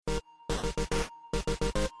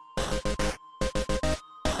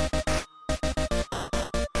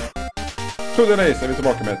Tro det eller ej så är vi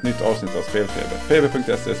tillbaka med ett nytt avsnitt av Spelfeber.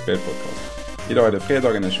 Feber.se spelpodcast. Idag är det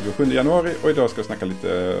fredagen den 27 januari och idag ska vi snacka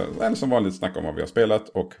lite, som vanligt snacka om vad vi har spelat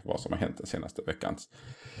och vad som har hänt den senaste veckan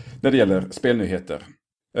när det gäller spelnyheter.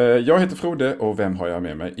 Jag heter Frode och vem har jag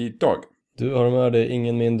med mig idag? Du har med dig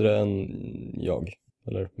ingen mindre än jag,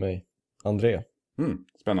 eller mig, André.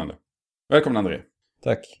 Spännande. Välkommen André.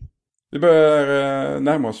 Tack. Vi börjar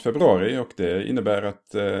närma oss februari och det innebär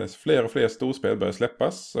att fler och fler storspel börjar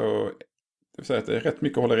släppas. Så det vill säga att det är rätt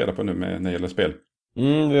mycket att hålla reda på nu när det gäller spel.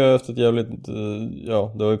 Vi har haft ett jävligt,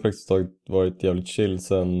 det har ju praktiskt taget varit jävligt chill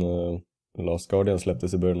sen Last Guardian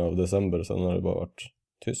släpptes i början av december. Sen har det bara varit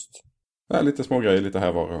tyst. Ja, lite små grejer, lite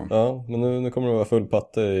här var. Ja, men nu kommer det vara full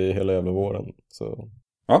patte i hela jävla våren. Så.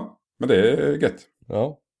 Ja, men det är gött.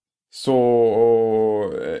 Ja.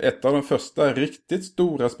 Så ett av de första riktigt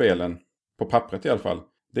stora spelen, på pappret i alla fall,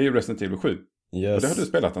 det är ju Resident Evil 7. Yes. Och det har du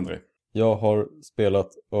spelat, André. Jag har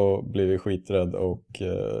spelat och blivit skiträdd och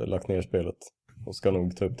lagt ner spelet. Och ska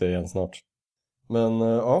nog ta upp det igen snart. Men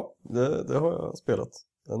ja, det har jag spelat.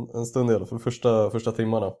 En stund i alla fall, första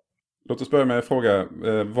timmarna. Låt oss börja med att fråga,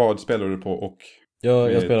 vad spelar du på och...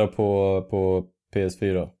 Jag spelar på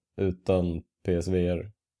PS4 utan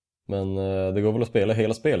PSVR. Men det går väl att spela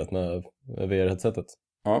hela spelet med VR-headsetet.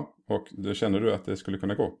 Ja, och känner du att det skulle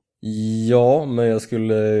kunna gå? Ja, men jag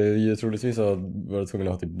skulle ju troligtvis ha varit tvungen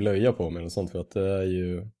att ha typ blöja på mig eller sånt. För att det är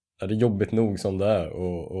ju det jobbigt nog som det är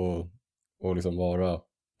och liksom vara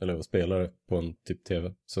eller spela det på en typ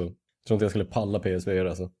tv. Så jag tror inte jag skulle palla PSVR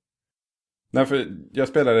alltså. Nej, för jag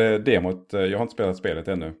spelade demot. Jag har inte spelat spelet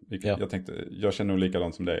ännu. Ja. Jag känner nog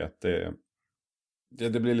likadant som dig att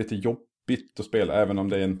det blir lite jobbigt att spela. Även om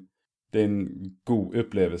det är en god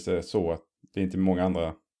upplevelse så att det är inte många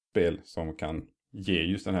andra spel som kan ge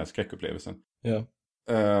just den här skräckupplevelsen. Ja.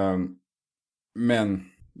 Men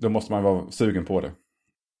då måste man vara sugen på det.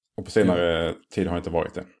 Och på senare tid har det inte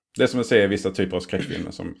varit det. Det är som att se vissa typer av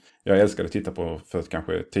skräckfilmer som jag älskade att titta på för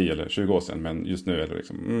kanske 10 eller 20 år sedan. Men just nu är det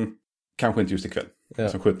liksom, kanske inte just ikväll. Ja.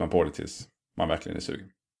 Så skjuter man på det tills man verkligen är sugen.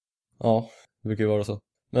 Ja, det brukar ju vara så.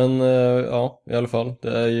 Men ja, i alla fall.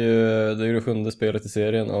 Det är ju det 7:e spelet i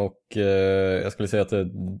serien och jag skulle säga att det är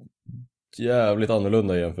jävligt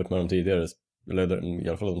annorlunda jämfört med de tidigare, eller i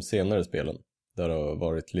alla fall de senare spelen. Där det har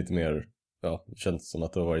varit lite mer, det känns som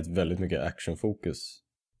att det har varit väldigt mycket actionfokus.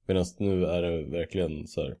 Medan nu är det verkligen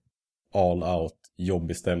så här all out,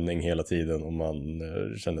 jobbig stämning hela tiden och man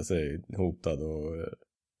känner sig hotad och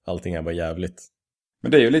allting är bara jävligt.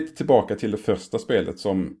 Men det är ju lite tillbaka till det första spelet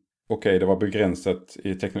som, okej, det var begränsat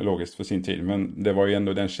i teknologiskt för sin tid. Men det var ju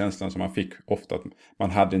ändå den känslan som man fick ofta att man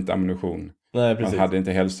hade inte ammunition. Nej, precis. Man hade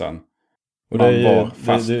inte hälsan. Och man var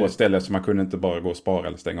fast på ett ställe så man kunde inte bara gå och spara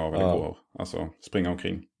eller stänga av eller Ja. gå. Alltså springa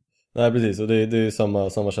omkring. Nej, precis. Och det är ju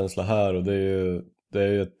samma känsla här. Och det är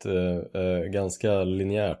ju ett ganska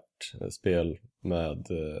linjärt spel med,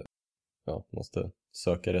 måste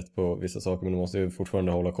söka rätt på vissa saker. Men du måste ju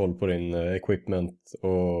fortfarande hålla koll på din equipment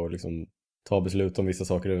och liksom ta beslut om vissa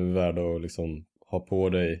saker är värda och liksom ha på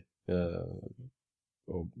dig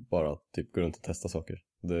och bara typ gå runt och testa saker.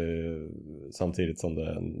 Samtidigt som det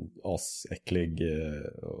är en asäcklig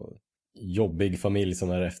och jobbig familj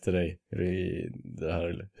som är efter dig i det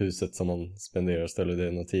här huset som man spenderar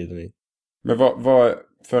stället av tiden i. Men vad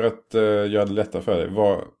för att göra det lättare för dig,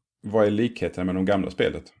 vad är likheten med de gamla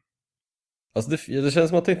spelet? Alltså det känns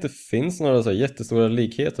som att det inte finns några så här jättestora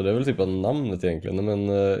likheter. Det är väl typ bara namnet egentligen. Men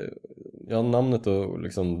namnet och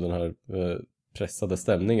liksom den här pressade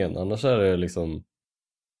stämningen. Annars är det liksom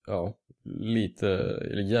lite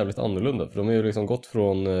eller jävligt annorlunda. För de har ju liksom gått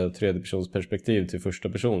från tredjepersons perspektiv till första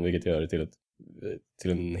person. Vilket gör det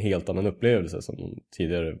till en helt annan upplevelse som de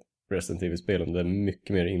tidigare Resident Evil-spelen. Det är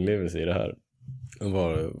mycket mer inlevelse i det här än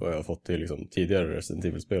vad jag har fått i liksom tidigare Resident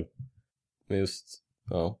Evil-spel. Men just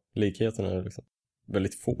likheterna är liksom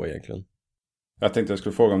väldigt få egentligen. Jag tänkte jag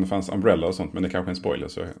skulle fråga om det fanns Umbrella och sånt, men det är kanske en spoiler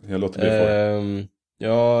så jag låter bli fråga.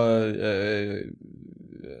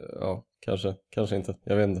 Kanske inte.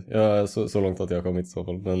 Jag vet inte. Jag är så långt att jag har kommit i så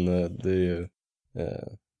fall. Men det är ju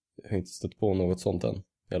jag har inte stött på något sånt än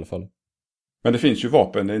i alla fall. Men det finns ju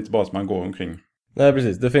vapen, det är inte bara att man går omkring. Nej,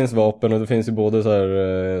 precis. Det finns vapen och det finns ju både så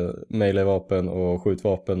här melee-vapen och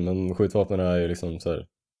skjutvapen. Men skjutvapen är ju liksom så här,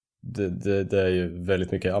 det är ju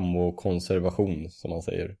väldigt mycket ammo-konservation som man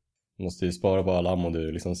säger. Du måste ju spara på all ammo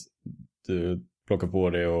du plockar på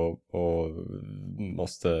det och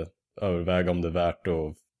måste överväga om det är värt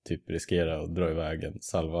att typ riskera att dra iväg en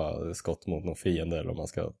salva skott mot någon fiende eller om man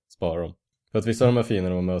ska spara dem. För att vissa av de här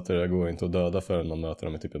fienderna man möter går inte att döda förrän man möter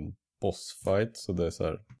dem i typ en bossfight. Så det är så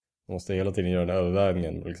här, man måste hela tiden göra den här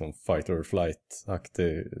övervägningen, liksom fight or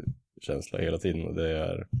flight-aktig känsla hela tiden. Och det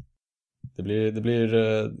är det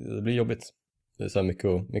blir jobbigt. Det är så här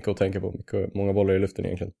mycket att tänka på, många bollar i luften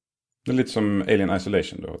egentligen. Det är lite som Alien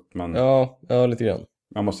Isolation då. Att Ja, lite grann.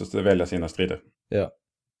 man måste välja sina strider. Ja.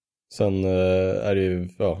 Sen är det ju,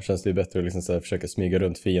 känns det ju bättre att liksom så här försöka smyga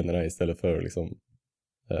runt fienderna istället för att liksom,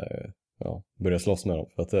 börja slåss med dem.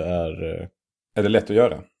 För att det är... Är det lätt att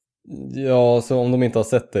göra? Ja, så om de inte har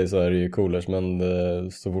sett dig så är det ju coolers, men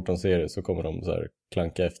så fort de ser det så kommer de så här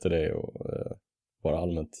klanka efter dig och vara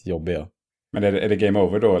allmänt jobbiga. Men är det game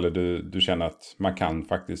over då, eller du känner att man kan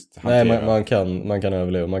faktiskt hantera? Nej, man kan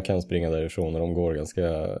överleva, man kan springa därifrån, när de går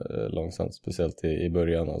ganska långsamt, speciellt i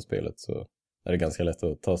början av spelet, så är det ganska lätt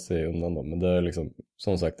att ta sig undan dem. Men det är liksom,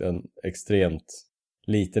 som sagt, en extremt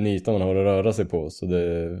liten yta man har att röra sig på, så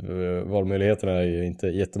valmöjligheterna är ju inte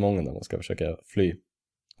jättemånga när man ska försöka fly.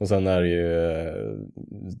 Och sen är det ju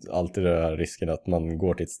alltid den här risken att man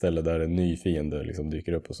går till ett ställe där en ny fiende liksom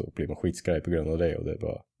dyker upp och så blir man skitskraj på grund av det, och det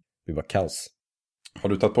blir bara kaos. Har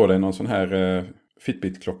du tagit på dig någon sån här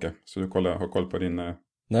Fitbit-klocka så du har koll på din...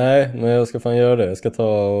 Nej, men jag ska fan göra det. Jag ska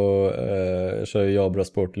ta och köra Jabra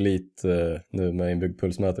Sport Elite nu med inbyggd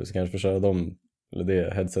pulsmätare, så kanske får köra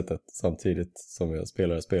det headsetet samtidigt som jag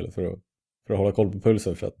spelar spelet för att hålla koll på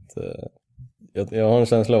pulsen, för att jag har en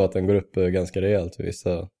känsla av att den går upp ganska rejält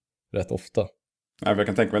vissa rätt ofta. Nej, jag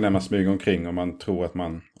kan tänka mig när man smyger omkring och man tror att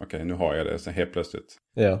okej, nu har jag det, så helt plötsligt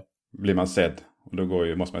blir man sedd. Och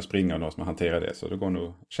då måste man springa och då måste man hantera det. Så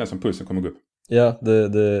det känns som pulsen kommer gå upp. Ja,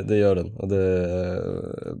 det gör den. Och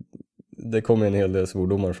det kommer en hel del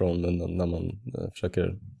svordomar från när man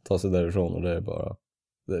försöker ta sig därifrån. Och det är bara...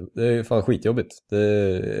 Det är fan skitjobbigt.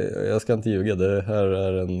 Jag ska inte ljuga. Det här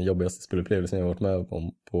är den jobbigaste spelupplevelsen jag har varit med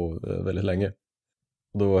på väldigt länge.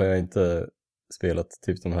 Då har jag inte spelat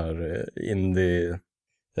typ de här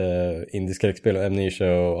indie-skräckspel,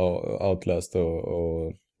 Amnesia och Outlast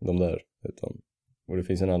och de där, och det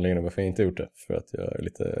finns en anledning varför jag inte gjort det, för att jag är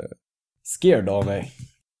lite scared av mig.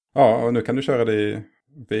 Ja, och nu kan du köra det i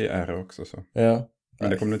VR också så. Ja. Men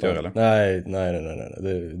det kommer du inte göra, eller? Nej.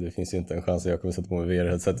 Det finns ju inte en chans att jag kommer sätta på mig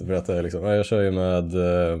VR-headsetet, för att jag kör ju med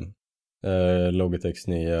Logitechs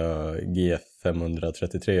nya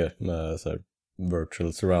GF533 med så här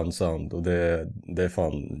virtual surround sound, och det är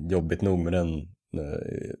fan jobbigt nog med den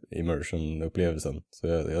immersion-upplevelsen. Så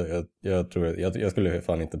jag tror jag skulle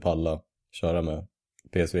fan inte palla köra med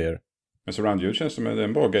PSVR. Men surround-ljud känns som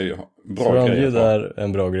en bra grej att ha. Surround-ljud är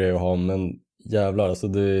en bra grej att ha, men jävlar, alltså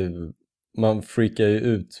man freakar ju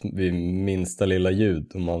ut vid minsta lilla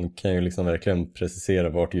ljud, och man kan ju liksom verkligen precisera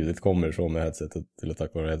vart ljudet kommer ifrån med headsetet, eller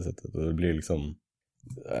tack vare headsetet, och det blir liksom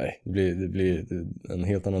det blir en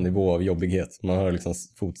helt annan nivå av jobbighet. Man hör liksom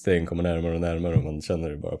fotstegen kommer närmare och närmare, och man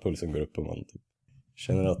känner bara pulsen går upp, och man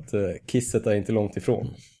känner att kisset är inte långt ifrån.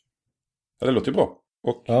 Ja, det låter ju bra.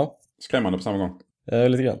 Och skrämmande på samma gång. Ja,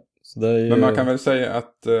 lite grann. Så det är ju... Men man kan väl säga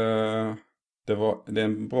att det är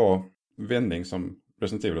en bra vändning som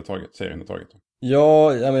Resident Evil serien har tagit.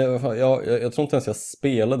 Ja, jag tror inte ens jag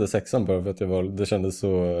spelade sexan bara för att det kändes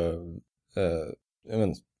så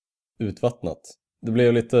utvattnat. Det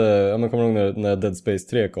blev lite, man kommer ihåg när Dead Space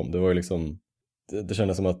 3 kom, det var ju liksom, det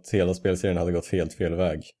kändes som att hela spelserien hade gått fel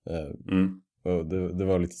väg. Och det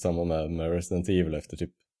var lite samma med Resident Evil efter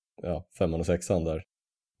typ 5 och 6 där.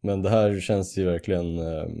 Men det här känns ju verkligen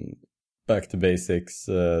back to basics.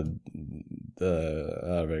 Det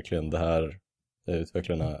är verkligen det här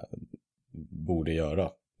utvecklarna borde göra.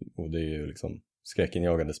 Och det är ju liksom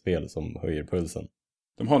skräckinjagande spel som höjer pulsen.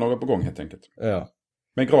 De har något på gång helt enkelt. Ja.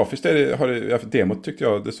 Men grafiskt demot tyckte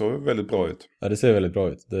jag det såg väldigt bra ut. Ja, det ser väldigt bra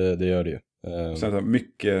ut. Det gör det ju. Sen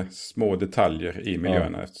mycket små detaljer i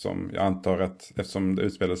miljöerna, eftersom jag antar att eftersom det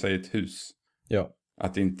utspelar sig i ett hus. Ja.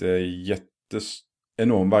 Att det inte är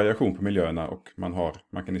enorm variation på miljöerna, och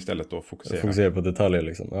man kan istället då fokusera på detaljer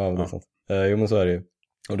liksom. Ja, det är sant. Jo, men så är det ju.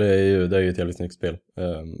 Och det är ju ett jävligt snyggt spel.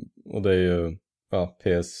 Och det är ju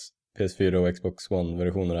PS4 och Xbox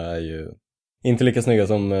One-versionerna är ju inte lika snygga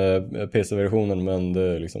som PC-versionen, men det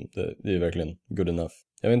är ju verkligen good enough.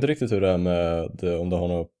 Jag vet inte riktigt hur det är med om det har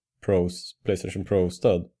något PlayStation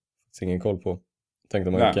Pro-stöd. Det är ingen koll på. Tänkte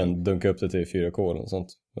om man kan dunka upp det till 4K eller något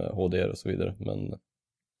sånt med HDR och så vidare, men...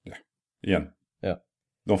 Igen. Ja.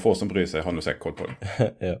 De få som bryr sig har nog säkert koll på det.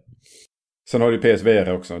 Ja. Sen har du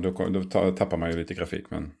PSVR också. Då tappar man ju lite grafik,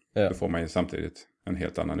 men då får man ju samtidigt en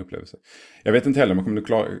helt annan upplevelse. Jag vet inte heller om man kommer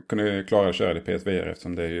kunna klara att köra det i PSVR,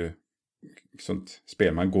 eftersom det är ju sånt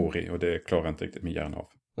spel man går i, och det klarar inte riktigt min hjärna av.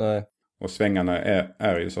 Nej. Och svängarna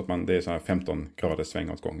är ju så att det är sådana 15 graders sväng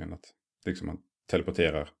åt gången. Att liksom man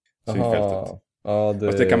teleporterar synfältet. Ja,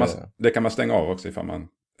 det kan man stänga av också ifall man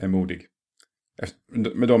är modig.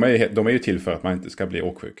 Men de är ju till för att man inte ska bli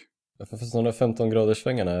åksjuk. För sådana där 15 graders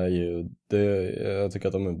svängarna är ju, jag tycker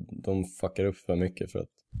att de fuckar upp för mycket för att...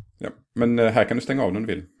 Ja, men här kan du stänga av när du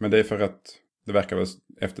vill. Men det är för att det verkar väl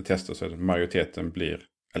efter tester så att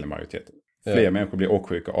fler människor blir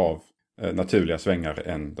åksjuka av naturliga svängar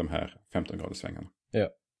än de här 15 graders svängarna.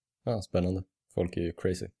 Ja, spännande. Folk är ju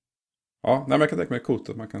crazy. Ja, nej, men jag kan tänka mig coolt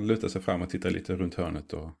att man kan luta sig fram och titta lite runt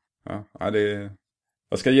hörnet. Och,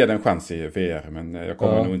 jag ska ge den en chans i VR, men jag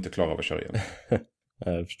kommer nog inte klara av att köra igen.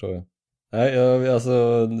 Nej, det förstår jag. Nej,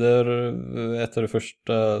 alltså det är ett av de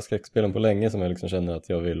första skräckspelen på länge som jag liksom känner att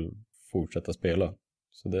jag vill fortsätta spela.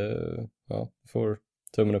 Så det, får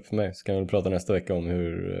tummen upp för mig. Så kan vi prata nästa vecka om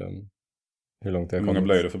hur långt det har kommit. Hur många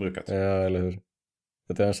blöjor du förbrukat. Ja, eller hur.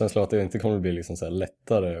 Jag har en känsla att det inte kommer att bli liksom så här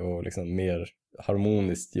lättare och liksom mer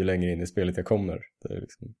harmoniskt ju längre in i spelet jag kommer. Det är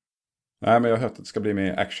liksom... Nej, men jag har hört att det ska bli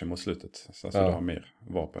mer action mot slutet. Så alltså du har mer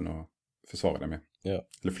vapen att försvara dig med. Ja.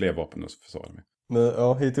 Eller fler vapen att försvara dig med.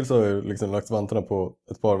 Men hittills har jag liksom lagt vantarna på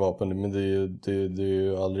ett par vapen. Men det är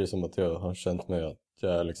ju aldrig som att jag har känt mig att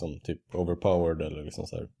jag är liksom typ overpowered eller liksom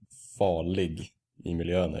så här farlig i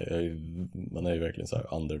miljön. Man är ju verkligen så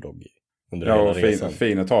här underdog under hela resan. Och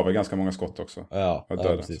finet har väl ganska många skott också. Ja,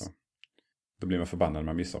 precis. Så. Då blir man förbannad när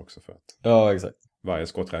man missar också för att exakt. Varje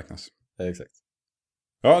skott räknas. Ja, exakt.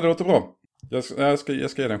 Ja, det låter bra. Jag ska ge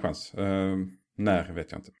det en chans. När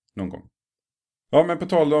vet jag inte. Någon gång. Ja, men på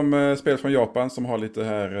tal om spel från Japan som har lite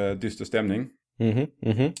här dyster stämning.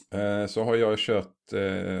 Så har jag kört,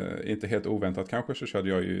 inte helt oväntat kanske, så körde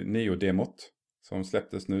jag ju Neo-demot. Som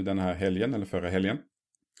släpptes nu den här helgen, eller förra helgen.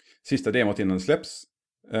 Sista demot innan det släpps.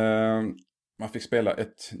 Man fick spela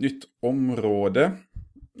ett nytt område.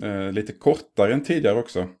 Lite kortare än tidigare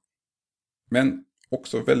också. Men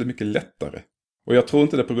också väldigt mycket lättare. Och jag tror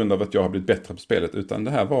inte det är på grund av att jag har blivit bättre på spelet. Utan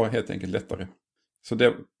det här var helt enkelt lättare. Så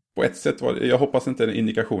det på ett sätt var, jag hoppas inte det är en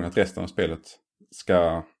indikation att resten av spelet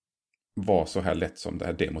ska vara så här lätt som det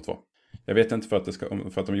här demot var. Jag vet inte för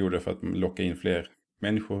att de gjorde det för att locka in fler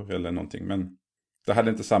människor eller någonting. Men det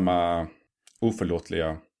hade inte samma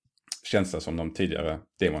oförlåtliga känsla som de tidigare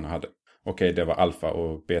demorna hade. Okej, det var alfa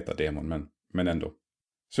och beta-demon, men ändå.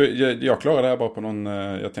 Så jag klarade det här bara på någon...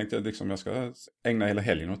 Jag tänkte liksom jag ska ägna hela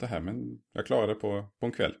helgen åt det här, men jag klarade det på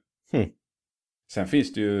en kväll. Sen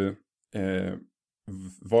finns det ju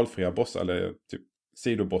valfria bossar, eller typ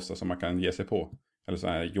sidobossar som man kan ge sig på. Eller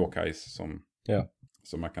sådana här yokais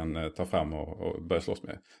som man kan ta fram och börja slåss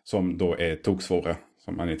med. Som då är toksvåra,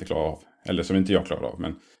 som man inte klarar av. Eller som inte jag klarade av,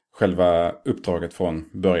 men själva uppdraget från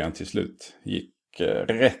början till slut gick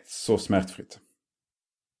rätt så smärtfritt.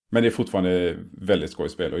 Men det är fortfarande väldigt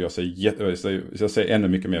skojspel och jag ser ännu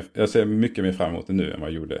mycket mer fram emot det nu än vad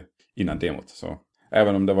jag gjorde innan demot. Så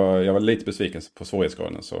även om jag var lite besviken på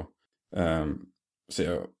svårighetsgraden så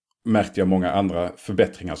märkte jag många andra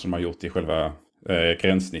förbättringar som man gjort i själva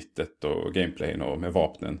gränssnittet och gameplayen och med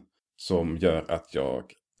vapnen som gör att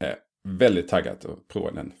jag är väldigt taggad att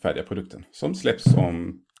prova den färdiga produkten som släpps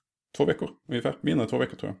om 2 veckor ungefär, mindre än 2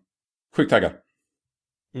 veckor tror jag. Sjukt taggad.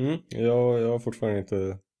 Jag har fortfarande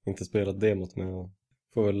inte spelat demot, men jag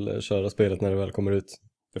får väl köra spelet när det väl kommer ut.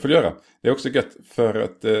 Det får du göra. Det är också gött för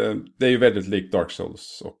att det är ju väldigt likt Dark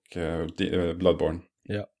Souls och Bloodborne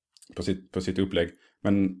på sitt upplägg.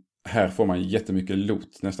 Men här får man jättemycket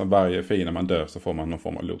loot. Nästan varje fiende man dör så får man någon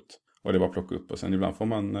form av loot. Och det är bara att plocka upp. Och sen ibland får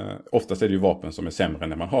man... oftast är det ju vapen som är sämre än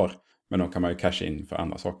det man har. Men de kan man ju casha in för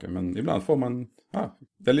andra saker. Men ibland får man...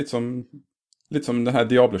 det är lite som den här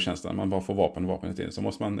Diablo-tjänsten. Man bara får vapen in. Så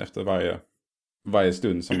måste man efter varje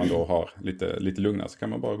stund som man då har lite lugnare så kan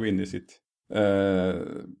man bara gå in i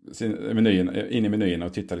in i menyn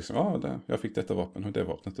och titta liksom, jag fick detta vapen och det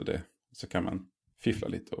vapnet och det. Så kan man fiffla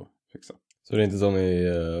lite och fixa. Så det är inte som i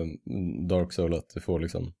Dark Souls att du får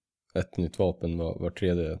liksom ett nytt vapen var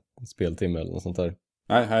tredje speltimme eller något sånt där?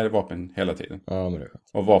 Nej, här är vapen hela tiden. Ja, men det är skönt.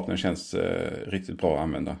 Och vapnen känns riktigt bra att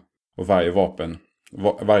använda. Och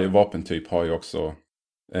varje vapentyp har ju också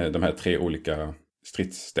de här 3 olika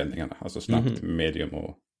stridsställningarna. Alltså snabbt, medium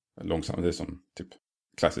och långsamt. Det är som typ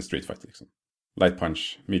klassisk Street Fighter liksom. Light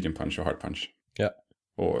punch, medium punch och hard punch. Ja.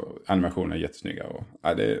 Och animationen är jättesnygga. Och,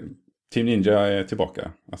 Team Ninja är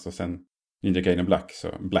tillbaka. Alltså sen Ninja Gaiden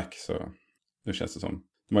Black så nu känns det som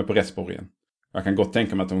de är på rätt spår igen. Jag kan gott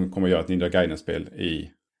tänka mig att de kommer att göra ett Ninja Gaiden-spel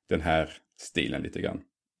i den här stilen lite grann.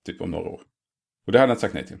 Typ om några år. Och det hade jag inte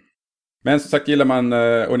sagt nej till. Men som sagt, gillar man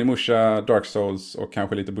Onimusha, Dark Souls och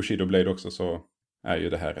kanske lite Bushido Blade också så är ju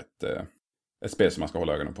det här ett spel som man ska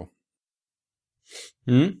hålla ögonen på.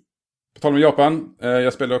 På tal om Japan,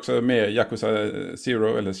 jag spelade också med Yakuza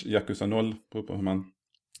Zero eller Yakuza 0, på hur man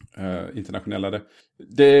internationella det.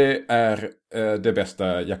 Det är det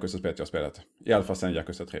bästa Yakuza-spelet jag har spelat. I alla fall sen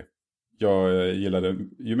Yakuza 3. jag gillade,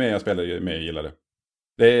 ju mer jag spelade ju mer jag gillade.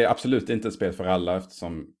 Det är absolut inte ett spel för alla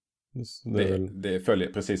eftersom det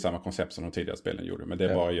följer precis samma koncept som de tidigare spelen gjorde. Men det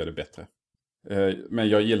bara gör det bättre. Men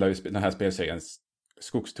jag gillar ju den här spelseriens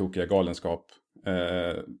skogstokiga galenskap.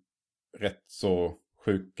 Rätt så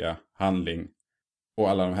sjuka handling. Och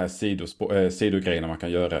alla de här sidogrejerna man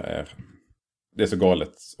kan göra det är så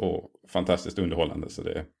galet och fantastiskt underhållande. Så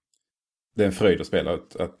det är en fröjd att spela,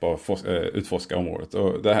 att bara utforska området.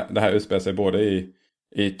 Och det här utspelar sig både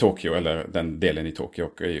i Tokyo, eller den delen i Tokyo,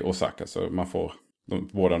 och i Osaka. Så man får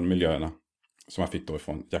båda de miljöerna som man fick då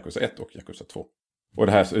från Yakuza 1 och Yakuza 2. Och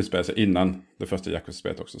det här utspelar sig innan det första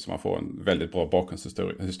Yakuza-spelet också. Så man får en väldigt bra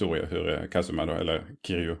bakgrundshistoria hur Kazuma då, eller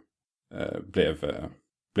Kiryu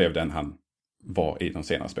blev den han var i de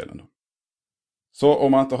senare spelen då. Så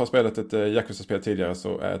om man inte har spelat ett Yakuza-spel tidigare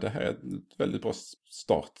så är det här ett väldigt bra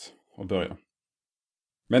start att börja.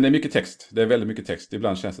 Men det är mycket text. Det är väldigt mycket text.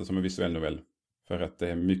 Ibland känns det som en visuell novell. För att det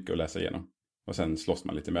är mycket att läsa igenom. Och sen slåss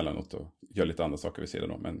man lite emellanåt och gör lite andra saker vid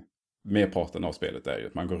sidan om. Men merparten av spelet är ju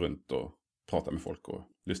att man går runt och pratar med folk och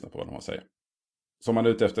lyssnar på vad de har att säga. Så om man är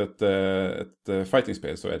ute efter ett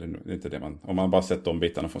fighting-spel så är det inte det man... Om man bara sett de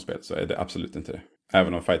bitarna från spelet så är det absolut inte det.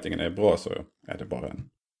 Även om fightingen är bra så är det bara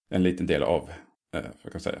en liten del av... vad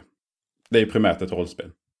kan jag säga. Det är ju primärt ett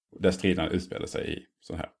rollspel. Där striderna utspelar sig i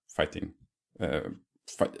sån här fighting...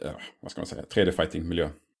 vad ska man säga? 3D-fighting-miljö.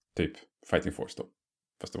 Typ Fighting Force då.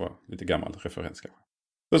 Fast det var lite gammal referens kanske.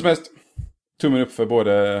 Hur som helst. Tummen upp för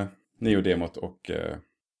både Neo-demot och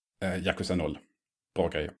Yakuza 0. Bra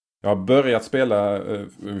grejer. Jag har börjat spela,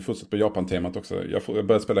 vi fortsätter på Japan-temat också. Jag har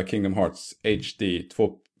börjat spela Kingdom Hearts HD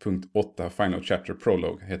 2.8 Final Chapter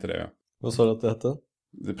Prologue heter det. Vad sa du att det hette?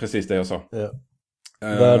 Det är precis det jag sa. Ja.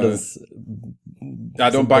 Världens...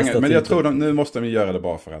 Ja, de bangar. Men jag tror nu måste de göra det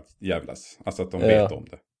bara för att jävlas. Alltså att de vet om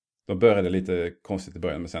det. De började lite konstigt i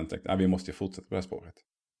början men sen tänkte vi måste ju fortsätta på det här spåret.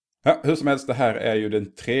 Ja, hur som helst, det här är ju den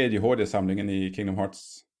 3:e HD-samlingen i Kingdom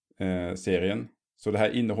Hearts-serien. Så det här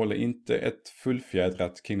innehåller inte ett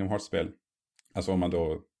fullfjädrat Kingdom Hearts-spel. Alltså om man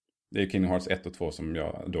då... Det är Kingdom Hearts 1 och 2 som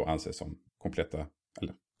jag då anser som kompletta...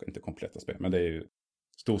 Eller inte kompletta spel, men det är ju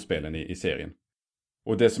storspelen i serien.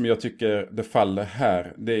 Och det som jag tycker det faller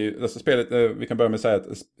här... Det är ju... Alltså spelet... Vi kan börja med att säga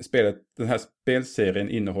att den här spelserien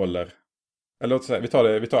innehåller... Eller låt oss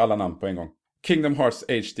säga, vi tar alla namn på en gång. Kingdom Hearts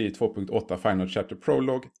HD 2.8 Final Chapter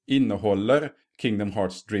Prologue innehåller Kingdom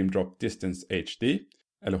Hearts Dream Drop Distance HD,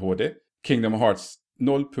 eller HD. Kingdom Hearts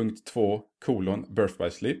 0.2 Birth by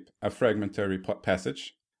Sleep, A Fragmentary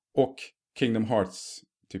Passage. Och Kingdom Hearts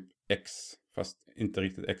typ X, fast inte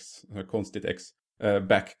riktigt X, konstigt X,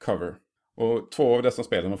 Back Cover. Och 2 av dessa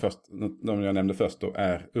spel, de jag nämnde först då,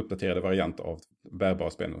 är uppdaterade varianter av bärbara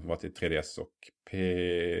spel som var till 3DS och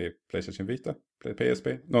PlayStation Vita, PSP.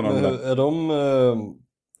 Är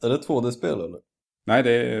det 2D-spel eller? Nej,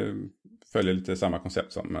 det följer lite samma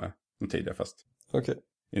koncept som de tidigare, fast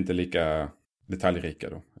inte lika detaljrika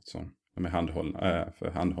då. Eftersom de är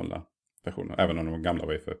handhållna versioner, även om de gamla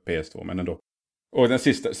var ju för PS2, men ändå. Och den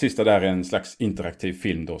sista där är en slags interaktiv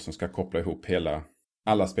film då som ska koppla ihop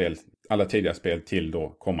alla tidiga spel till då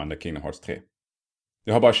kommande Kingdom Hearts 3.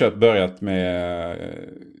 Jag har bara börjat med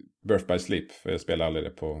Birth by Sleep, för jag spelar aldrig det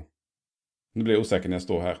på... Nu blir jag osäker när jag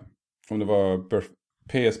står här. Om det var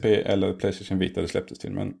PSP eller PlayStation Vita det släpptes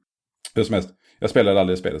till, men hur som helst. Jag spelade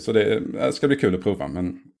aldrig spelet, så det ska bli kul att prova,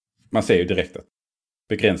 men man ser ju direkt att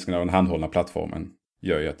begränsningen av den handhållna plattformen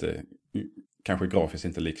gör ju att det kanske grafiskt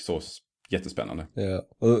inte lik så jättespännande. Ja,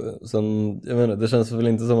 och sen, jag menar, det känns väl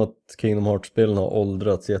inte som att Kingdom Hearts-spelen har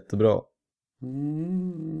åldrats jättebra.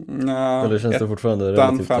 Eller känns det fortfarande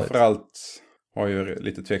relativt framförallt har ju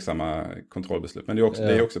lite tveksamma kontrollbeslut. Men det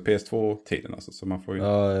är också PS2-tiden alltså, så man får ju...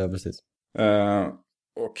 Ja, precis.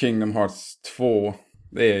 Och Kingdom Hearts 2,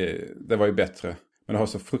 det var ju bättre. Men det har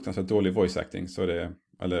så fruktansvärt dålig voice acting,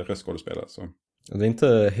 eller röstskådespelare. Så. Det är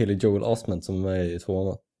inte Haley Joel Osment som är i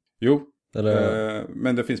 2:an? Jo,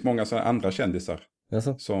 men det finns många sådana andra kändisar.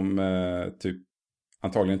 Jaså? Som typ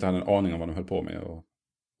antagligen inte hade en aning om vad de höll på med. Och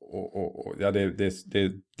ja, det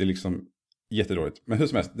är liksom jättedåligt. Men hur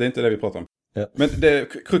som helst, det är inte det vi pratar om. Ja. Men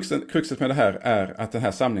kruxet med det här är att den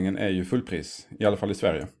här samlingen är ju fullpris. I alla fall i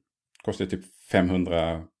Sverige. Kostar typ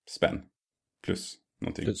 500 spänn. Plus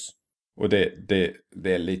någonting. Och det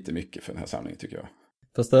är lite mycket för den här samlingen tycker jag.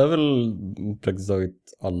 Fast det är väl praktiskt taget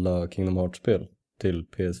alla Kingdom Hearts-spel till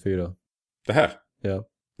PS4? Det här? Ja.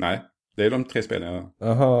 Nej, det är de 3 spelen.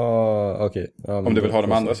 Aha, okej. Ja, om du vill ha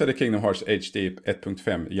de andra så är det Kingdom Hearts HD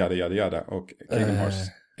 1.5 yada yada yada och Kingdom Hearts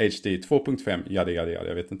HD 2.5 yada yada yada.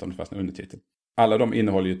 Jag vet inte om det fanns en undertitel. Alla de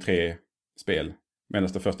innehåller ju 3 spel Medan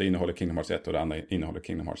det första innehåller Kingdom Hearts 1 och det andra innehåller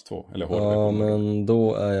Kingdom Hearts 2. Eller Ja, men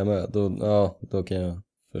då är jag med. Då kan jag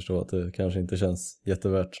förstå att det kanske inte känns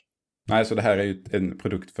jättevärt. Nej, så det här är ju en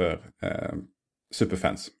produkt för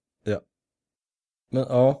superfans. Ja. Men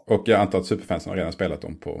ja. Och jag antar att superfansen har redan spelat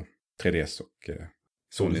dem på 3DS och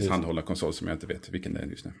Sonys Precis. handhålla konsol som jag inte vet vilken det är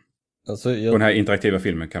just nu. Alltså, Och den här interaktiva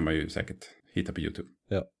filmen kan man ju säkert hitta på YouTube.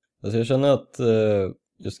 Ja. Alltså jag känner att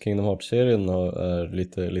just Kingdom Hearts-serien är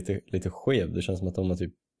lite skev. Det känns som att de har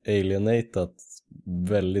typ alienatat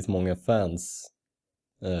väldigt många fans.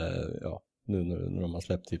 Nu när de har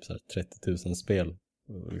släppt typ så här 30 000 spel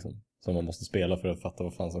liksom, som man måste spela för att fatta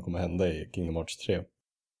vad fan som kommer hända i Kingdom Hearts 3.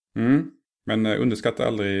 Men underskatta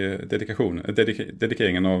aldrig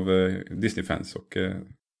dedikeringen av Disney-fans och...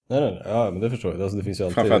 Nej, ja, men det förstår jag. Alltså, det finns ju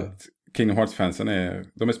alltid... Framförallt Kingdom Hearts-fansen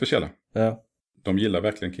de är speciella. Ja. De gillar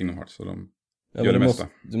verkligen Kingdom Hearts och de Ja, gör det mesta.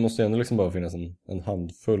 Det måste ju ändå liksom bara finnas en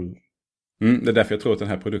handfull. Det är därför jag tror att den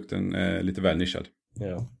här produkten är lite väl nischad.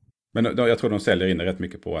 Ja. Men jag tror de säljer in det rätt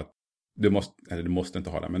mycket på att du måste inte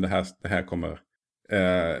ha det. Men det här kommer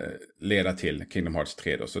leda till Kingdom Hearts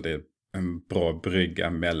 3 då. Så det är en bra brygga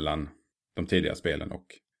mellan de tidigare spelen och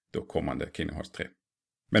då kommande Kingdom Hearts 3.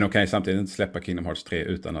 Men de kan ju samtidigt inte släppa Kingdom Hearts 3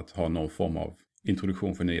 utan att ha någon form av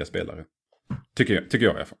introduktion för nya spelare. Tycker jag i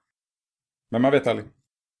alla fall. Men man vet aldrig.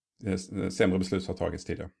 Sämre beslut har tagits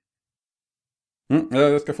tidigare.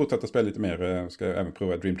 Jag ska fortsätta spela lite mer. Jag ska även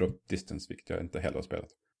prova Dream Drop Distance, vilket jag inte heller har spelat.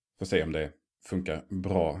 Får se om det funkar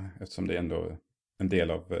bra, eftersom det är ändå en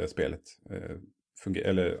del av spelet.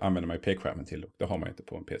 Eller använder man ju pekskärmen till, och det har man inte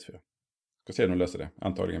på en PS4. Ska se om de löser det.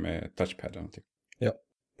 Antagligen med touchpad eller någonting. Ja,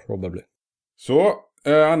 probably. Så,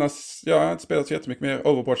 annars, jag har inte spelat så jättemycket mer.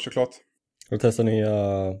 Overwatch såklart. Har du testat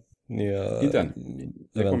nya Inte än.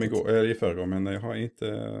 Det kom eventet? i förrgår, men jag har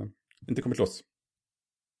inte kommit loss.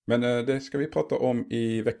 Men det ska vi prata om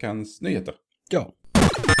i veckans nyheter. Ja.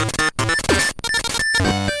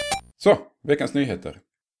 Så, veckans nyheter.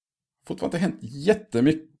 Fortfarande inte hänt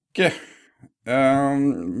jättemycket.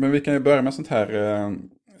 Men vi kan ju börja med sånt här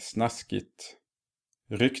snaskigt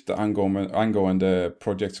rykte angående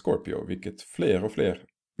Project Scorpio. Vilket fler och fler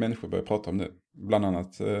människor börjar prata om nu. Bland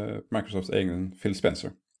annat Microsofts egen Phil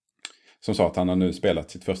Spencer. Som sa att han har nu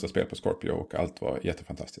spelat sitt första spel på Scorpio och allt var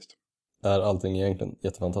jättefantastiskt. Är allting egentligen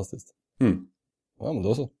jättefantastiskt? Ja, men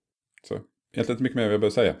då så. Så, egentligen inte mycket mer jag behöver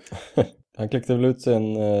säga. Han kläckte väl ut sig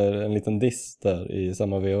en liten diss där i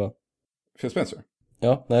samma veva. Phil Spencer?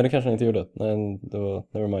 Ja, nej det kanske han inte gjorde. Nej, det var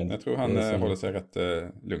nevermind. Jag tror han håller sig rätt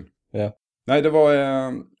lugn. Ja. Nej, det var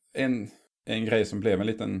en grej som blev en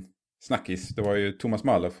liten snackis. Det var ju Thomas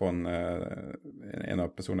Mahler från en av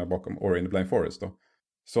personerna bakom Ori and the Blind Forest då.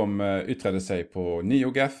 Som yttrade sig på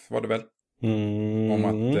NeoGAF var det väl? Om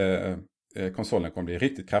att konsolen kommer bli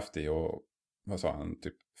riktigt kraftig och vad sa han?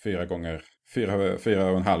 Typ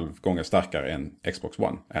 4,5 gånger starkare än Xbox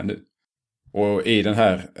One är nu. Och i den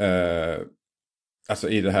här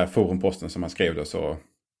i det här forumposten som han skrev då så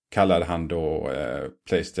kallade han då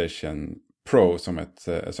PlayStation Pro som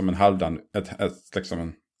en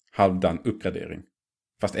halvdan uppgradering.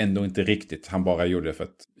 Fast ändå inte riktigt. Han bara gjorde det för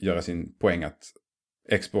att göra sin poäng att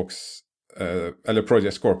Xbox eller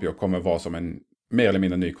Project Scorpio kommer vara som en mer eller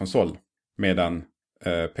mindre ny konsol. Medan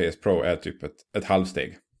PS Pro är typ ett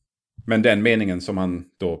halvsteg. Men den meningen som han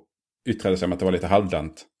då yttrade sig om att det var lite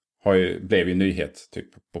halvdant blev ju nyhet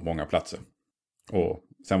typ på många platser. Och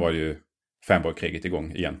sen var ju fanboy-kriget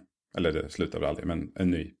igång igen. Eller det slutade aldrig, men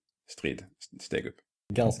en ny strid steg upp.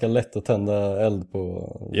 Ganska lätt att tända eld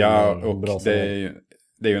på. Ja, och det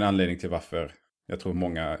är ju en anledning till varför jag tror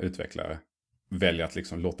många utvecklare väljer att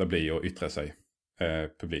liksom låta bli och yttra sig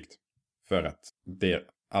publikt. För att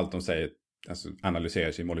allt de säger alltså,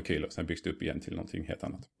 analyseras i molekyler och sen byggs det upp igen till någonting helt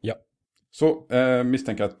annat. Ja. Så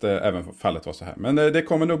misstänker att även fallet var så här. Men det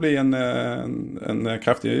kommer nog bli en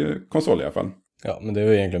kraftig konsol i alla fall. Ja, men det har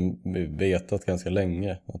ju egentligen vetat ganska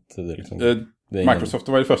länge. Att det liksom, Microsoft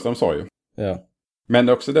var ju det första de sa ju. Ja. Men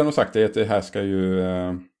det också det de har sagt är att det här ska ju...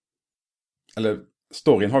 eller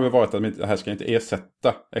storyn har väl varit att det här ska inte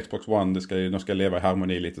ersätta Xbox One. De ska leva i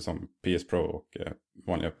harmoni lite som PS Pro och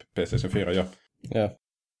vanliga PlayStation 4 gör. Ja.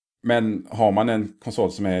 Men har man en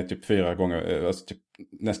konsol som är typ 4 gånger... alltså typ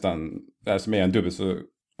nästan... som är en dubbel så...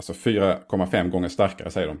 alltså 4,5 gånger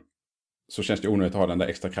starkare säger de. Så känns det onödigt att ha den där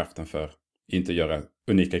extra kraften för inte göra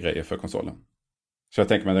unika grejer för konsolen. Så jag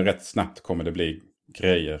tänker mig att rätt snabbt kommer det bli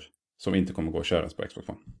grejer som inte kommer gå att köras på Xbox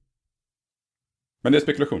One. Men det är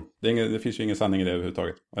spekulation. Det finns ju ingen sanning i det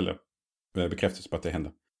överhuvudtaget. Eller bekräftelse på att det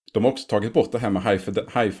händer. De har också tagit bort det här med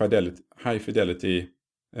high fidelity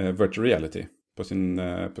virtual reality på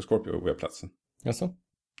Scorpio-webbplatsen. Jaså?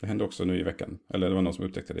 Det hände också nu i veckan. Eller det var någon som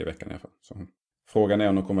upptäckte det i veckan i alla fall. Så Frågan är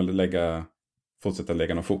om de kommer fortsätta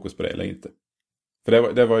lägga någon fokus på det eller inte.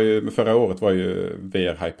 För det var ju, förra året var ju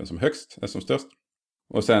VR-hypen som störst.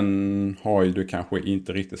 Och sen har ju du kanske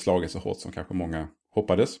inte riktigt slagit så hårt som kanske många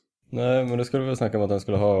hoppades. Nej, men det skulle väl snacka om att den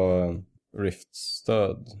skulle ha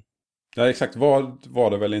Rift-stöd. Ja, exakt. Vad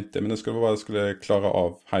var det väl inte. Men det skulle klara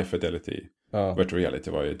av high fidelity. Ja. Virtual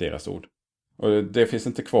reality var ju deras ord. Och det finns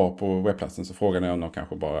inte kvar på webbplatsen. Så frågan är om de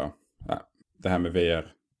kanske bara... det här med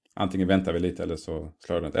VR. Antingen väntar vi lite eller så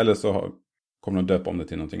slår det. Eller så kommer de döpa om det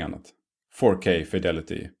till någonting annat. 4K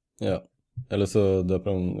fidelity. Ja. Eller så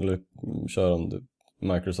döper de... Eller kör de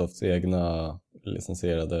Microsofts egna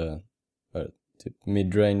licensierade... typ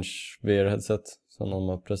midrange VR-headset. Som de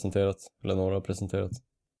har presenterat. Eller några har presenterat.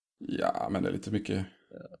 Ja, men det är lite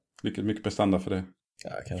mycket prestanda för det.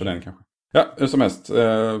 Ja, kanske. För den kanske. Ja, hur som helst.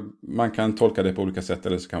 Man kan tolka det på olika sätt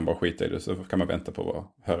eller så kan man bara skita i det. Så kan man vänta på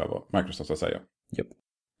att höra vad Microsoft ska säga. Yep.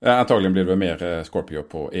 Antagligen blir det mer Scorpio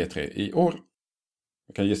på E3 i år.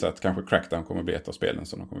 Jag kan gissa att kanske Crackdown kommer bli ett av spelen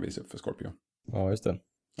som de kommer visa upp för Scorpio. Ja, just det.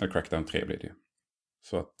 Eller Crackdown 3 blir det.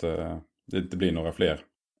 Så att det inte blir några fler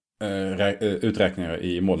uträkningar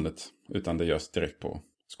i molnet. Utan det görs direkt på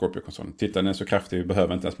Scorpio-konsolen. Titta, den är så kraftig, vi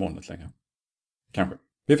behöver inte ens molnet längre. Kanske.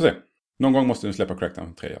 Vi får se. Någon gång måste vi släppa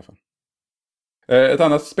Crackdown 3 i alla fall. Ett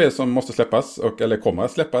annat spel som måste släppas, eller kommer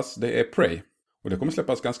att släppas, det är Prey. Och det kommer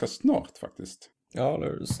släppas ganska snart faktiskt. Ja,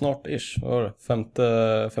 eller snart-ish. Vad var det?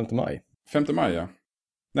 5 maj. 5 maj, ja.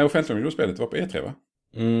 När offentliggjorde spelet var på E3, va?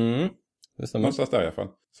 Det stämmer. Någonstans där i alla fall.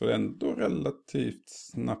 Så det är ändå relativt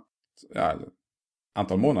snabbt. Ja,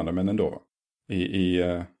 antal månader, men ändå. I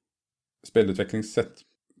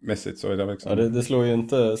spelutvecklingssättmässigt så är det liksom... Ja, det slår ju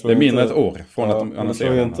inte... Det är mindre än ett år från att de annonserade. Det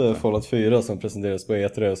slår ju inte att... Fallout 4 som presenterades på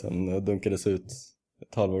E3 och sen dunkades ut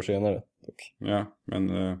ett halvår senare. Ja, men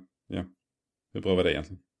ja. Hur bra var det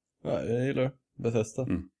egentligen? Ja, jag gillar Bethesda.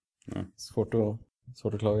 Ja. Svårt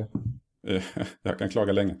att klaga. Jag kan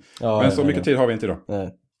klaga länge. Ja, men så mycket tid har vi inte idag.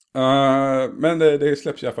 Nej. Men det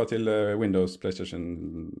släpps i alla fall till Windows,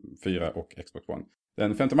 PlayStation 4 och Xbox One.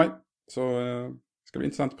 Den 5 maj. Så ska bli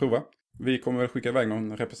intressant att prova. Vi kommer väl skicka iväg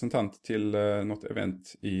någon representant till något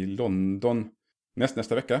event i London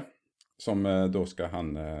nästa vecka. Som då ska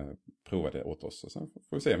han prova det åt oss. Och sen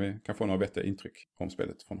får vi se om vi kan få några vettiga intryck om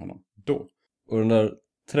spelet från honom då. Och den där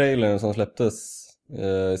trailern som släpptes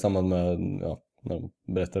i samband med när de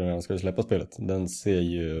berättade när de skulle släppa spelet. Den ser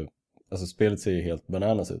ju, alltså spelet ser ju helt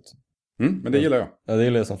bananas ut. Men det gillar jag. Ja, det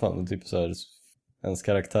gillar jag som fan. Typ så här, ens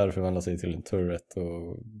karaktär förvandlar sig till en turret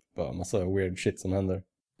och bara massa weird shit som händer.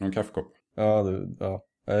 Och en kaffekopp. Ja.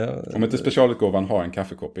 Om inte specialutgåvan har en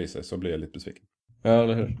kaffekopp i sig så blir jag lite besviken. Ja,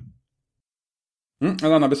 eller hur?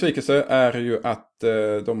 En annan besvikelse är ju att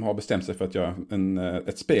de har bestämt sig för att göra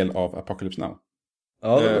ett spel av Apocalypse Now.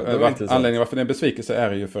 Ja, det var intressant. Anledningen varför det är en besvikelse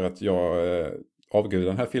är ju för att jag avgudar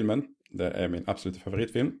den här filmen. Det är min absoluta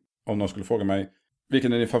favoritfilm. Om någon skulle fråga mig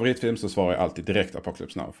vilken är din favoritfilm så svarar jag alltid direkt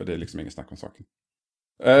Apocalypse Now. För det är liksom ingen snack om saken.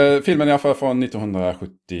 Filmen är i alla fall från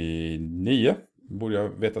 1979. Borde jag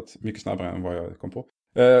vetat mycket snabbare än vad jag kom på.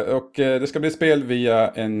 Och det ska bli ett spel via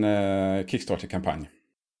en Kickstarter-kampanj.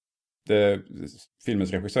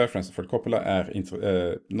 Filmens regissör Francis Ford Coppola är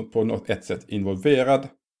på ett sätt involverad.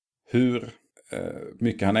 Hur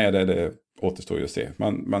mycket han är det återstår ju att se.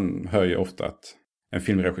 Man hör ju ofta att en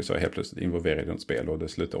filmregissör är helt plötsligt involverad i något spel och det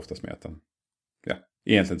slutar oftast med att den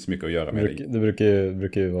egentligen inte så mycket att göra med det. Det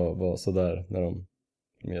brukar ju vara sådär när de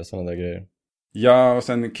gör sådana där grejer. Ja, och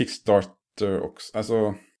sen Kickstarter också.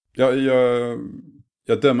 Alltså, jag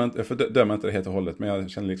dömer inte det helt och hållet, men jag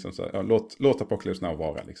känner liksom så här, låt Apocalypse Now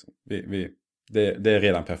vara liksom. Det är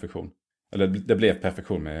redan perfektion. Eller det blev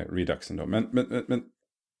perfektion med Reduxen då. Men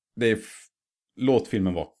det är låt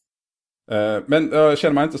filmen vara. Men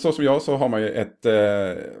känner man inte så som jag så har man ju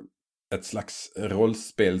ett slags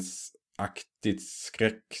rollspelsaktigt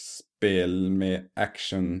skräckspel med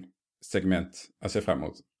action-segment att se fram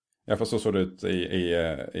emot. I alla fall så såg det ut i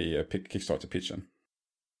Kickstarter-pitchen.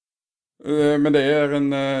 Men det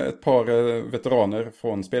är ett par veteraner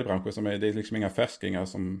från spelbranschen det är liksom inga färskingar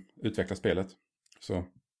som utvecklar spelet. Så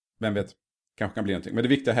vem vet, kanske kan bli någonting. Men det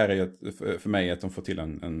viktiga här är för mig att de får till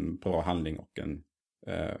en bra handling och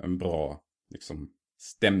en bra liksom,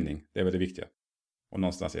 stämning. Det är väl det viktiga. Och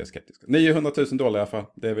någonstans är jag skeptisk. $900,000 i alla fall,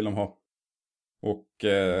 det vill de ha. Och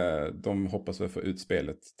de hoppas väl få ut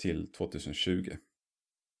spelet till 2020.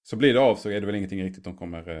 Så blir det av så är det väl ingenting riktigt de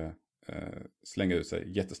kommer slänga ut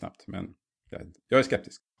sig jättesnabbt. Men jag är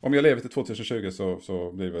skeptisk. Om jag lever till 2020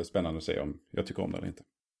 så blir det väl spännande att se om jag tycker om det eller inte.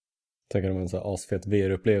 Tänker de en sån här asfet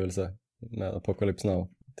VR-upplevelse med Apocalypse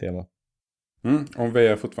Now-tema. Om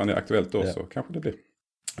VR fortfarande är aktuellt då så kanske det blir.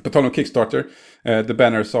 På tal om Kickstarter, The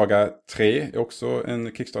Banner Saga 3 är också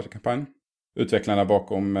en Kickstarter-kampanj. Utvecklarna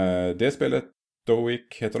bakom det spelet,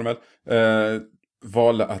 Dowick heter de väl,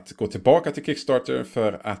 valde att gå tillbaka till Kickstarter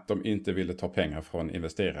för att de inte ville ta pengar från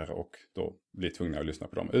investerare och då bli tvungna att lyssna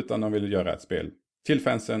på dem. Utan de ville göra ett spel till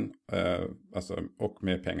fansen och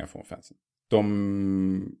med pengar från fansen.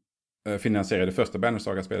 De finansierade första Banner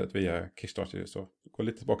Saga-spelet via Kickstarter, så går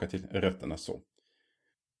lite tillbaka till rötterna så.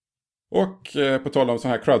 Och på tal om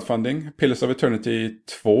sån här crowdfunding, Pillars of Eternity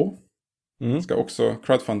 2 ska också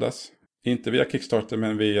crowdfundas. Inte via Kickstarter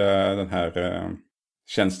men via den här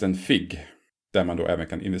tjänsten FIG. Där man då även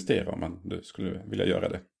kan investera om man skulle vilja göra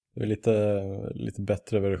det. Det är lite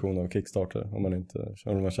bättre version av Kickstarter.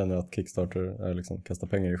 Om man känner att Kickstarter är liksom kasta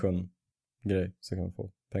pengar i sjön grej, så kan man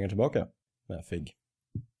få pengar tillbaka med FIG.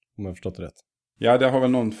 Om jag förstått det rätt. Ja, det har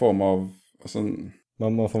väl någon form av... Alltså,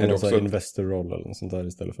 man får väl också investor-roll eller något sånt där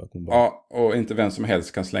istället för att man bara... Ja, och inte vem som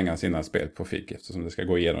helst kan slänga sina spel på FIG eftersom det ska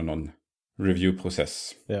gå igenom någon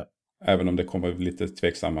review-process. Ja. Även om det kommer lite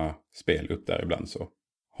tveksamma spel upp där ibland, så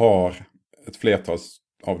har ett flertal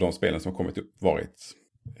av de spelen som kommit upp varit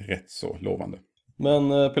rätt så lovande.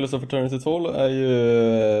 Men Pillars of Eternity 2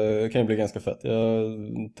 kan ju bli ganska fett. Jag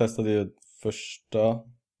testade ju första,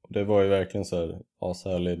 och det var ju verkligen så här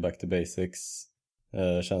ashärlig back to basics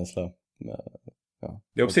känsla.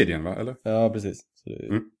 Det är Obsidian, va? Eller? Ja, precis. Så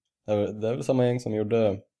det är väl samma gäng som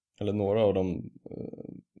gjorde, eller några av de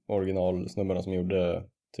originalsnubbarna som gjorde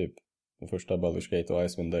typ den första Baldur's Gate och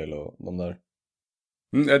Icewind Dale och de där.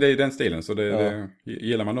 Ja, det är den stilen, så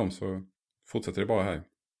gillar man dem så fortsätter det bara här.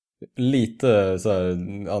 Lite så här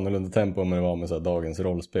annorlunda tempo med det var med så här dagens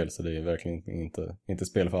rollspel, så det är verkligen inte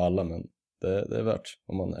spel för alla, men det är värt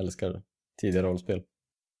om man älskar tidigare rollspel.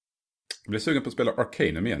 Jag blev sugen på att spela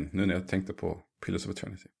Arcanum igen nu när jag tänkte på Pillars of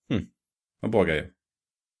Eternity. Vad bra grejer.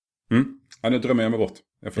 Ja, nu drömmer jag mig bort.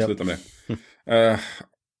 Jag får sluta med det.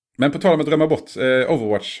 Men på tal om att drömma bort,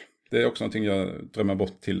 Overwatch. Det är också någonting jag drömmer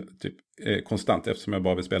bort till typ konstant eftersom jag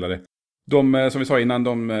bara vill spela det. De, som vi sa innan,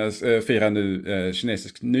 de firar nu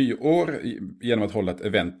kinesisk nyår genom att hålla ett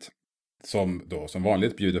event som då som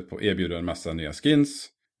vanligt erbjuder en massa nya skins,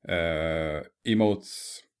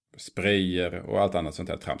 emotes, sprayer och allt annat sånt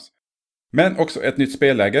här trams. Men också ett nytt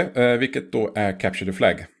spelläge, vilket då är Capture the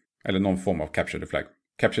Flag. Eller någon form av Capture the Flag.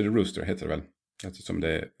 Capture the Rooster heter det väl. Eftersom det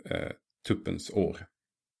är tuppens år.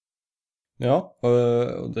 Ja,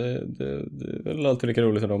 och det är väl alltid lika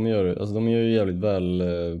roligt när de gör. Alltså de gör ju jävligt väl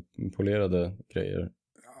polerade grejer.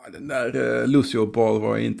 Ja, den där Lucio Ball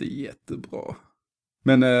var inte jättebra.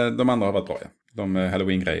 Men de andra har varit bra, ja. De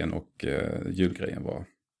Halloween-grejen och julgrejen var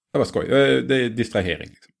skoj. Det är distrahering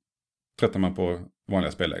liksom. Tröttar man på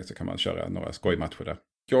vanliga spellägen så kan man köra några skojmatcher där.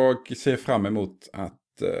 Jag ser fram emot att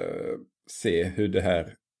se hur det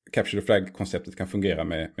här Capture the Flag-konceptet kan fungera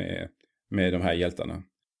med de här hjältarna.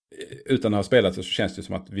 Utan att ha spelat så känns det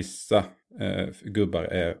som att vissa gubbar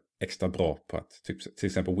är extra bra på att till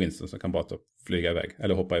exempel Winston som kan bara flyga iväg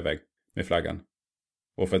eller hoppa iväg med flaggan.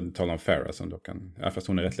 Och för att tala om Farah som då kan, fast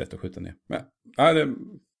hon är rätt lätt att skjuta ner. Men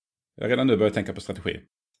jag redan nu börjar tänka på strategi.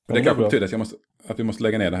 Och det kanske betyder att vi måste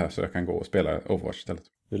lägga ner det här så jag kan gå och spela Overwatch istället.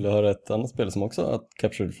 Vill du höra ett annat spel som också har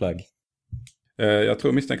Capture the Flag?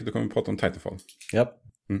 Jag misstänker att du kommer att prata om Titanfall. Ja.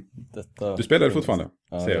 Du spelar det fortfarande,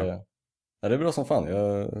 ser jag. Ja, det är bra som fan.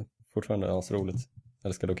 Jag är fortfarande roligt. Jag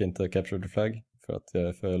älskar dock inte Capture the Flag för att jag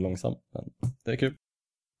är för långsam. Men det är kul.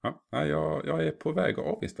 Ja, jag är på väg att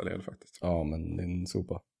avinstallera det faktiskt. Ja, men det är en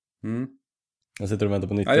sopa. Jag sitter och väntar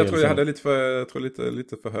på nytt. Ja, jag tror jag hade lite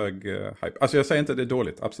för hög hype. Alltså jag säger inte att det är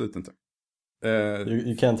dåligt, absolut inte.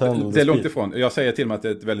 You can't handle det är långt ifrån. Jag säger till och med att det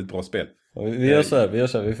är ett väldigt bra spel. Ja, vi gör så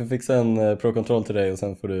här. Vi får fixa en Pro-Control till dig och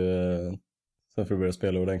sen får du börja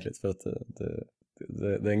spela ordentligt. För att det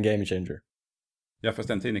är en game changer. Ja, fast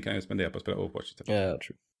den tiden kan jag spendera på att spela Overwatch. Typ. Ja,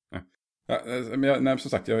 true. Ja, men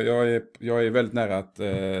som sagt, jag är väldigt nära att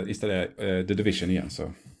installera The Division igen.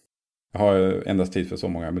 Så jag har endast tid för så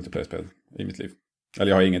många multiplayer-spel i mitt liv.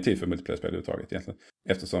 Eller jag har ingen tid för multiplayer-spel överhuvudtaget egentligen.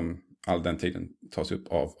 Eftersom all den tiden tas upp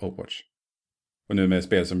av Overwatch. Och nu med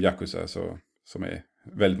spel som Yakuza som är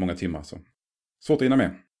väldigt många timmar. Så svårt att hinna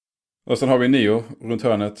med. Och sen har vi Neo runt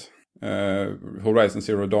hörnet. Horizon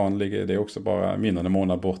Zero Dawn ligger det också bara mindre än en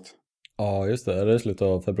månad bort. Ja, just det. Det är slutet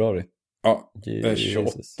av februari. Ja,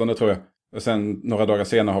 28 tror jag. Och sen några dagar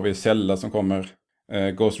senare har vi Zelda som kommer.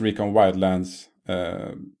 Ghost Recon Wildlands.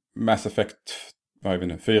 Mass Effect, vad är vi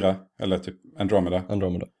nu? 4? Eller typ Andromeda.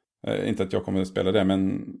 Inte att jag kommer att spela det,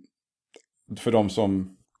 men för de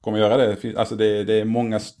som kommer att göra det. Alltså det är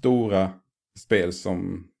många stora spel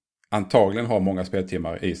som antagligen har många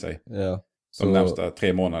speltimmar i sig. Ja. De närmsta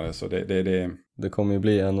 3 månader. Så det kommer ju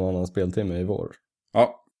bli en och annan speltimme i vår.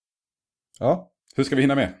 Ja, Ja, hur ska vi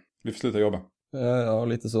hinna med? Vi får sluta jobba. ja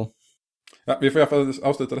lite så. Ja, vi får i alla fall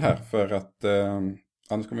avsluta det här för att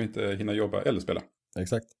annars kommer vi inte hinna jobba eller spela.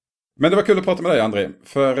 Exakt. Men det var kul att prata med dig, André.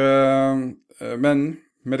 Men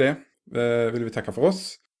med det vill vi tacka för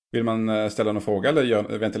oss. Vill man ställa någon fråga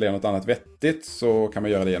eller ventilera något annat vettigt så kan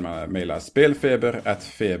man göra det genom att mejla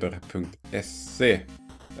spelfeber@feber.se.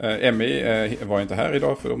 Emmy var inte här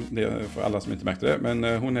idag för alla som inte märkte det, men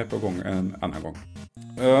hon är på gång en annan gång.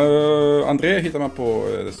 André hittar man på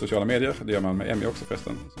sociala medier, det gör man med Emmy också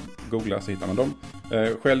förresten. Googla så hittar man dem.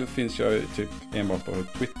 Själv finns jag typ enbart på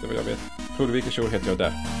Twitter vad jag vet. Frode Wikesjö heter jag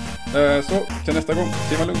där. Så till nästa gång,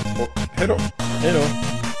 Simon Lugn och hej då! Hej då!